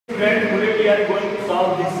student, today we are going to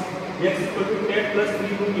solve this x equal to 10 plus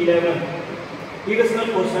 3 root 11 irrational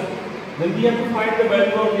question. Then we have to find the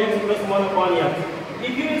value of x plus 1 upon x.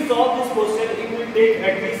 If you will solve this question, it will take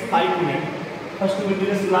at least 5 minutes. First you will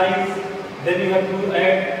visualize, then you have to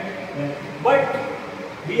add. But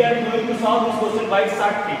we are going to solve this question by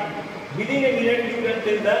short trick. Within a minute you can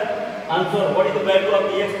tell the answer. What is the value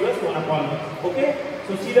of x plus 1 upon x? Okay.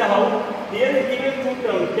 So see the how. Here is given two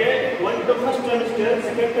terms. 10, one the first term is 10,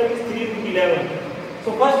 second term is 3 root 11.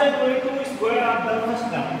 So first I am going to square of the first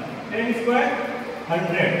term. 10 square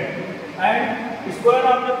 100 and square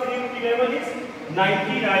of the 3 root 11 is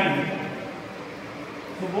 99.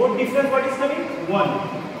 So both difference what is coming? 1.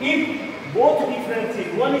 If both differences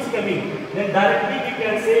 1 is coming, then directly we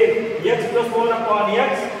can say x plus 1 upon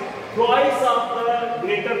x twice of the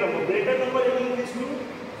greater number. Greater number in this 2.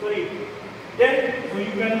 Sorry. 10, so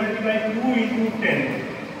you can multiply 2 into 10.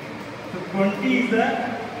 So 20 is the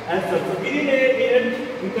answer. So within a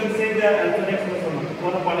minute, you can say the answer x plus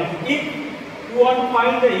 1 upon x. If you want to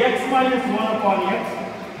find the x minus 1 upon x,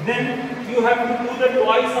 then you have to do the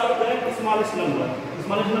twice of the smallest number. The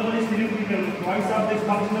smallest number is 3 root 11. Twice of the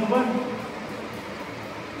smallest number,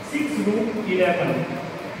 6 root 11.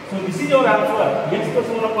 So this is your answer. X plus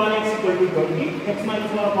 1 upon x equal to 20. X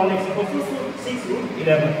minus 1 upon x equals to 6 root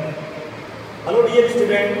 11. Hello dear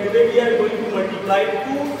student, today we are going to multiply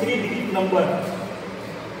two 3-digit numbers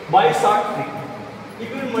by short trick.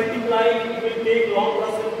 If you multiply, it will take long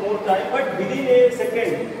process, more time, but within a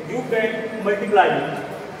second you can multiply it.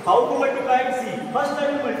 How to multiply? See, first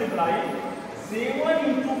I will multiply 7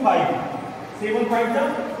 into 5. 7 5 is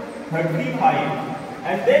 35,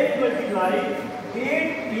 and then you multiply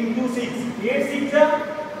 8 into 6. 8 6 is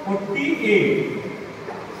 48.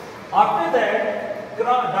 After that,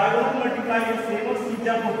 diagonal multiply 7 6 is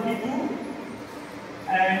 42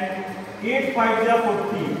 and 8 5 is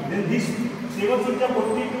 40. Then this 7 6 is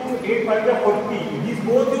 42, 8 5 is 40. These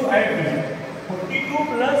both you add here. 42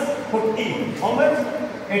 plus 40. How much?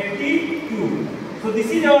 82. So this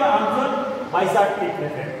is our answer by short trick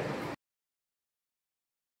method.